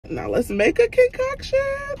Now let's make a concoction.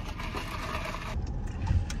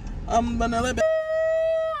 Vanilla.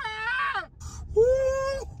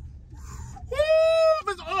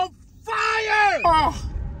 It's on fire!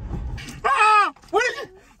 Oh. Ah, what is it?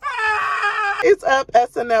 Ah! It's up,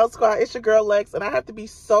 SNL squad. It's your girl Lex, and I have to be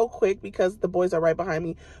so quick because the boys are right behind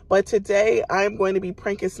me. But today I'm going to be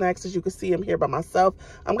pranking Snacks. As you can see, I'm here by myself.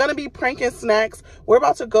 I'm going to be pranking Snacks. We're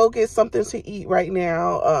about to go get something to eat right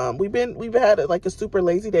now. We've had like a super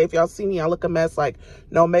lazy day. If y'all see me, I look a mess, like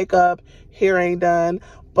no makeup, hair ain't done.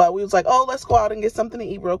 But we was like, oh, let's go out and get something to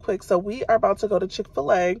eat real quick. So we are about to go to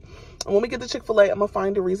Chick-fil-A. And when we get to Chick-fil-A, I'm going to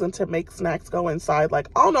find a reason to make Snacks go inside. Like,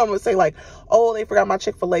 I don't know, I'm going to say like, oh, they forgot my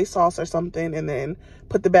Chick-fil-A sauce or something. And then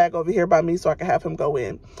put the bag over here by me so I can have him go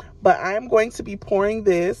in. But I am going to be pouring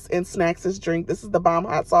this in Snacks' drink. This is the bomb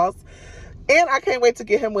hot sauce. And I can't wait to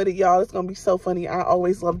get him with it, y'all. It's going to be so funny. I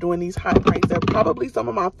always love doing these hot pranks. They're probably some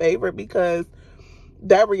of my favorite because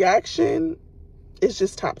that reaction is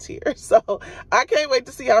just top tier. So I can't wait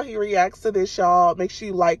to see how he reacts to this, y'all. Make sure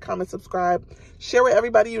you like, comment, subscribe, share with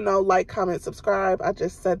everybody you know. Like, comment, subscribe. I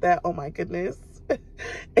just said that. Oh my goodness.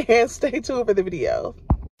 And stay tuned for the video.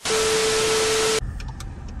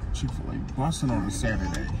 Chick-fil-A busting on a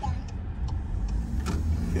Saturday.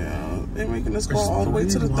 Yeah, they're making us go all the way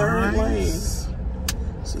to the third lane.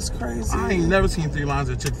 This is crazy. I ain't never seen 3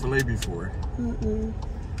 lines at Chick-fil-A before.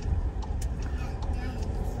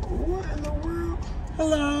 What in the world?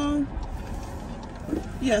 Hello.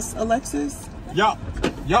 Yes, Alexis. Y'all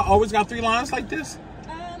always got 3 lines like this?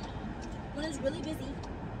 When it's really busy.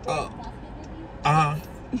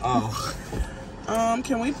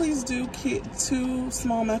 Can we please do 2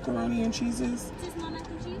 small macaroni and cheeses? 2 small mac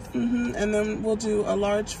and cheese? And then we'll do a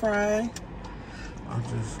large fry. I'll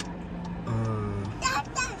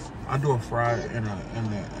do a fry and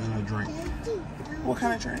a drink. What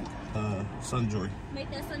kind of drink? Sunjoy. Make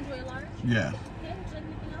that Sunjoy large? Yeah. Okay, would you like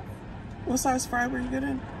anything else? What size fry were you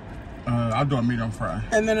getting? I'll do a medium fry.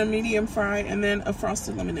 And then a medium fry, and then a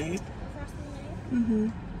frosted lemonade. A frosted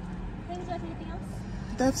lemonade? Okay, would you like anything else?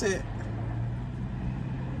 That's it.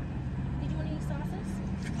 Did you want any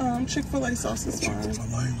sauces? Chick-fil-A sauce is fine.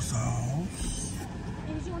 Chick-fil-A sauce.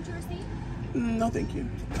 And did you want your receipt? No, thank you.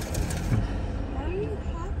 Why are you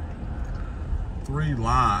hot? 3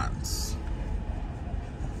 lines.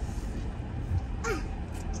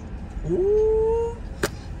 Ooh.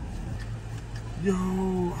 Yo,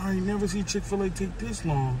 I ain't never seen Chick-fil-A take this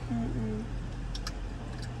long.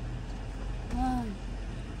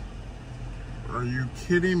 Are you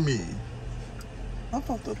kidding me? I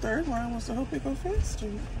thought the third line was to help it go faster.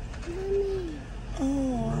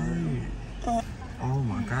 Oh. Right. Oh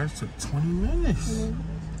my gosh, it took 20 minutes.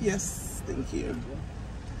 Yes, thank you.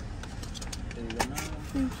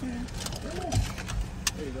 Thank you.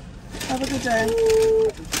 There you go. Have a good day.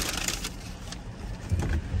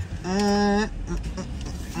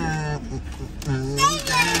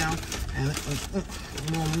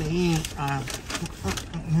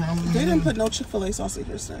 They didn't put no Chick-fil-A sauce in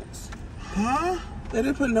your Snacks. Huh? They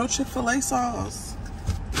didn't put no Chick-fil-A sauce.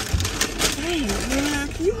 Damn, man.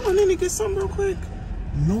 Can you run in and get some real quick?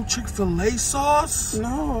 No Chick-fil-A sauce?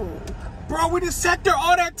 No. Bro, we just sat there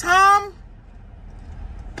all that time?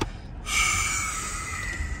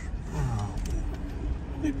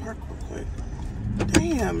 Let me park real quick.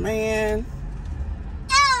 Damn, man.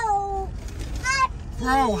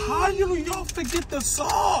 Bro, how y'all forget the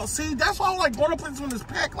sauce? See, that's why I like going to places when it's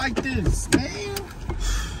packed like this, man.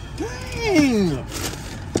 Dang.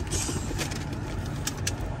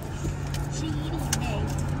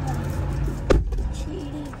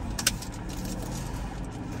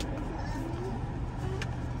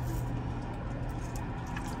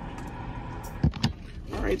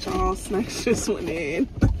 All right, y'all. Snacks just went in.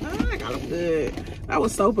 I got them good. That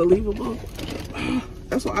was so believable.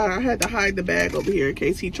 That's why I had to hide the bag over here in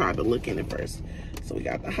case he tried to look in it first. So we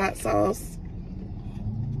got the hot sauce.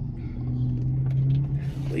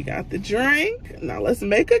 We got the drink. Now let's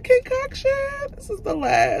make a concoction. This is the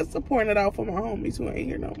last. I'm pouring it out for my homies who ain't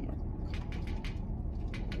here no more.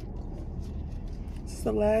 This is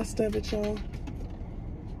the last of it, y'all.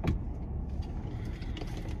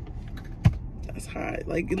 That's hot.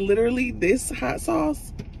 Like literally this hot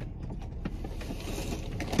sauce.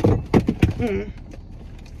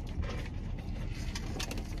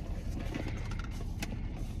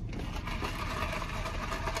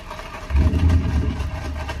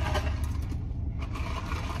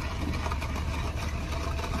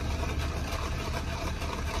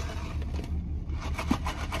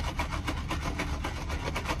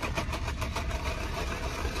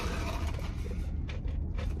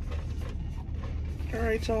 All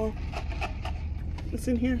right, y'all. It's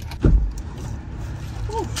in here.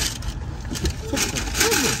 Oh.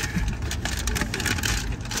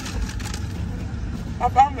 I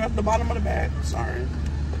found it at the bottom of the bag. Sorry.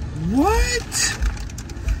 What?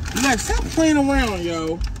 Lex, stop playing around,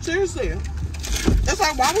 yo. Seriously. It's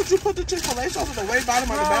like, why would you put the Chick-fil-A sauce at the way bottom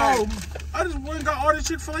of the bag? I just went and got all the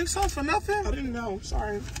Chick-fil-A sauce for nothing. I didn't know.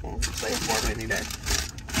 Sorry. Well, save for a rainy day.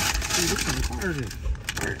 Dude, this one fired it.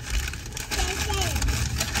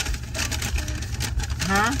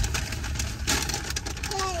 Huh?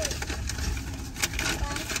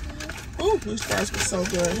 Ooh, these fries were so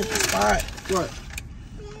good. Hit the spot. What?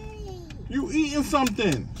 You eating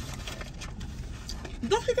something?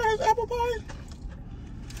 Don't he got his apple pie?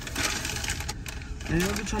 And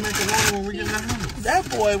you'll be trying to make it longer when we get in the house. That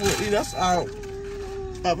boy will eat us out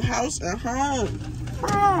of house and home. Bro.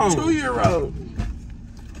 2-year-old.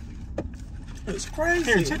 It's crazy.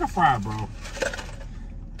 Here, take a fry, bro.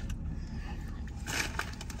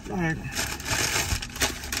 Like,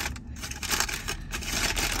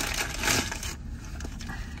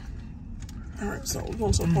 all right, so we're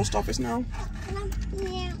going to the post office now.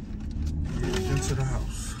 Into the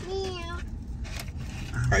house.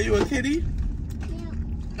 Are you a kitty?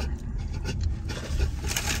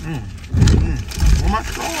 Where my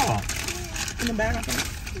straw? In the bag, I think.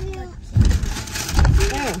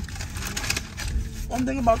 Yeah. One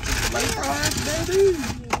thing about Chick-fil-A fries, baby.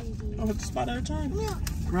 I'll hit the spot every time.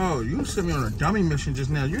 Bro, you sent me on a dummy mission just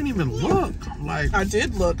now. You didn't even look. Like, I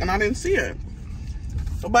did look and I didn't see it.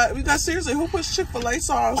 But we got seriously, who puts Chick-fil-A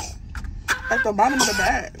sauce at the bottom of the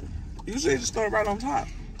bag? Usually just throw it right on top.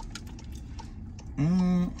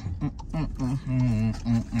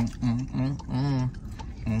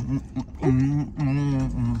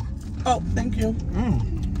 Oh, thank you.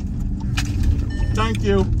 Thank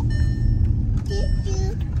you.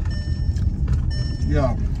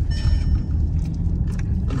 Yeah.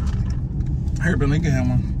 Here, Billy, you can have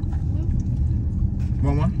one.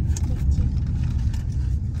 Want one?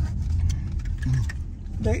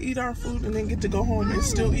 They eat our food and then get to go home and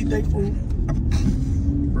still eat their food.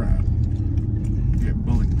 Right. Yeah,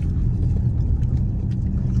 bully.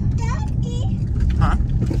 Daddy. Huh?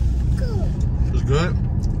 Good. It's good?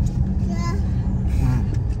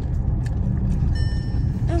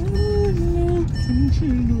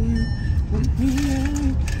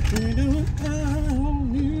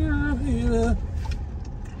 Yeah.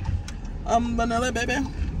 Vanilla, baby.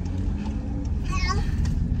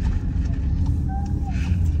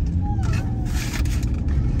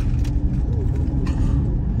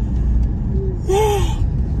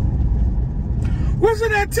 What's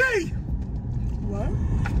in that tea? What?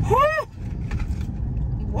 Huh?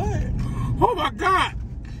 What? Oh my God.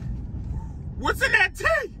 What's in that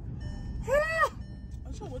tea? Huh?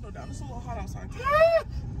 Let's your window down. It's a little hot outside. Huh?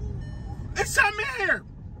 It's something in here.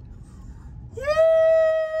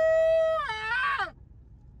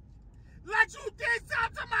 Like you did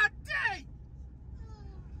something to my tea.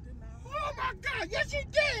 Oh my God. Yes, you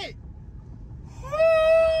did.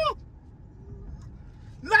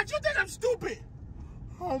 Like you think I'm stupid.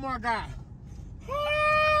 Oh my God.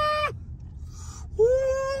 My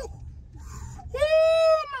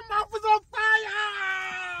mouth is on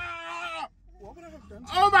fire. What would I have done?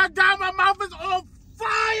 Oh my God, my mouth is on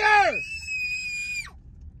fire.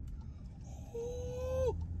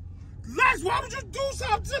 Lex, why would you do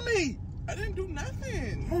something to me? I didn't do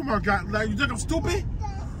nothing. Oh my God, Lex, you think I'm stupid?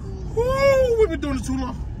 Woo, we've been doing it too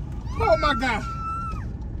long. Oh my God.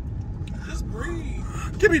 Just breathe.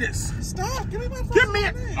 Give me this. Stop. Give me my phone. Give me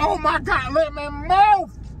it. Oh my God, let me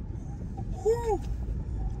move. Woo.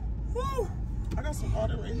 Woo. I got some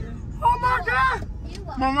water right here. Oh my God.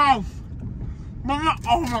 My mouth. My mouth.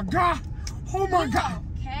 Oh my God. Oh my God.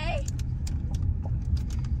 Okay.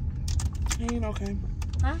 He ain't okay.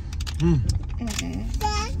 Huh? Mm-mm.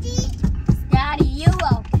 Daddy, you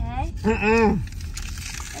okay?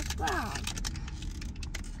 What's wrong?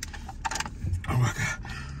 Oh my God.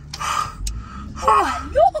 Oh my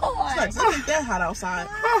Lord! It's not that hot outside.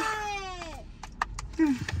 Oh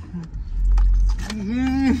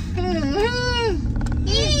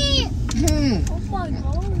my God.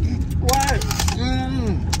 What?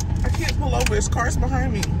 I can't pull over. His car's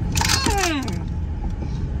behind me.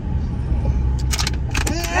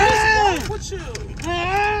 What's wrong with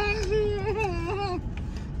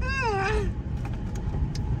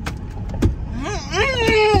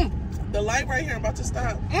you? The light right here about to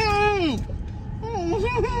stop.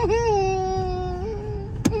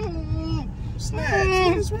 Snacks,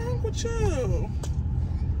 what is wrong with you?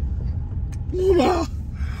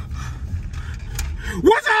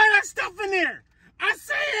 What's all that stuff in there? I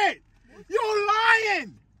see it. You're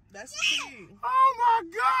lying. That's tea. Oh my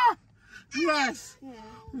God. Yes.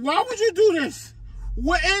 Why would you do this?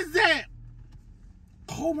 What is that?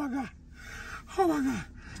 Oh my God. Oh my God.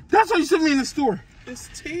 That's why you sent me in the store. It's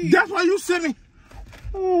tea. That's why you sent me.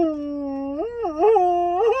 We're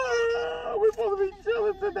supposed to be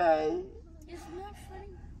chilling today. It's not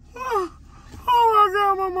funny. Oh my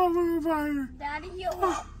God, my mouth is on fire. Daddy, you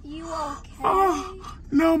okay?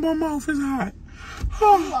 No, my mouth is hot.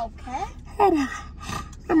 You okay? Oh my God.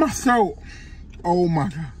 And my throat. Oh my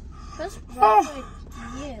God. What's wrong with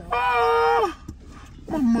you?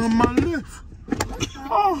 My lips.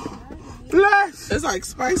 Oh, bless. It's like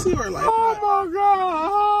spicy or like Oh hot? my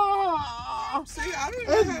God. See, I don't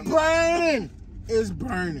even It's have burning. It's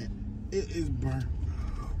burning. It is burning.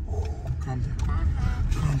 Calm down.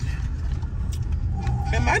 Calm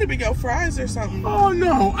down. It might have been your fries or something. Oh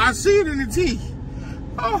no, I see it in the tea.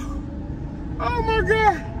 Oh my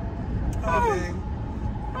God. Okay.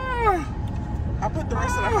 I put the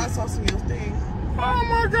rest of the hot sauce in your thing. Oh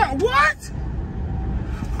my God, what?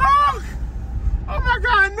 Oh my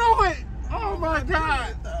God, I know it. Oh my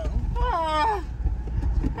God.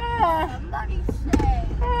 Somebody say.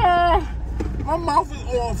 My mouth is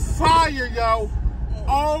on fire, yo.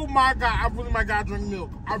 Oh my God, I really might gotta drink milk.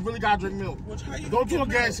 I really gotta drink milk. Go to a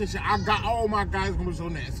gas station. Oh my God, it's gonna be so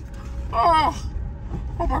nasty.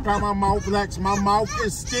 Oh my God, my mouth flex. My mouth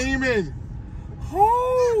is steaming.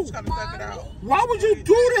 Oh, Just gotta suck it out. why would you do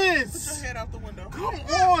Put your this? head out the window. Come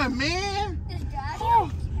on, man. Is Daddy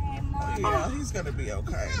Oh. okay, Mom? Yeah, he's gonna be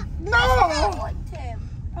okay. No, I want him.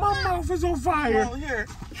 my mouth is on fire. Well, here.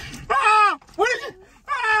 What is it?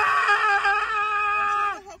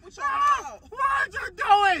 Help with your mouth. What are you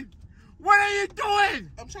doing? What are you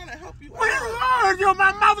doing? I'm trying to help you What is out. wrong? Yo,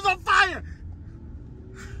 my mouth is on fire.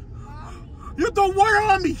 You throw water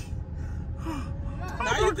on me.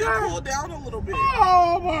 Now you can cool down a little bit.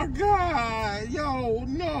 Oh my God. Yo,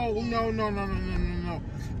 no.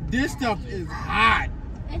 This stuff is hot.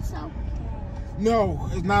 It's okay. No,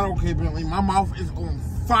 it's not okay, Bentley. My mouth is on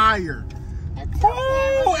fire. It's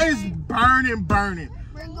Oh, okay. it's burning.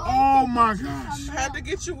 We're going Oh to my get you gosh. some Had to milk.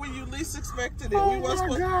 get you when you least expected it. Oh We was my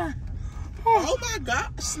supposed. God. Oh my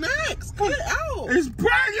God! Snacks, cut it out. It's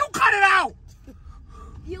burning. You cut it out.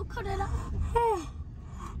 You cut it out.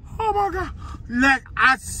 Oh my God. Like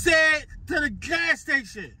I said to the gas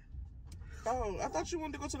station. Oh, I thought you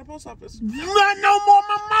wanted to go to the post office. Not no more.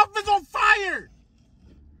 My mouth is on fire.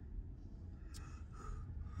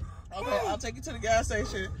 Okay, I'll take you to the gas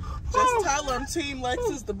station. Just tell them Team Lex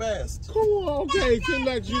is the best. Cool. Okay, Tim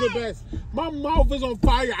Lex, you the best. My mouth is on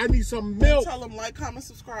fire. I need some milk. Tell them like, comment,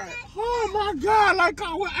 subscribe. Oh my God. Like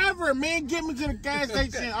whatever. Man, get me to the gas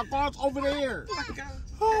station. Our car's over there. Oh my God.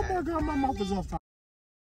 Oh my God. My mouth is on fire.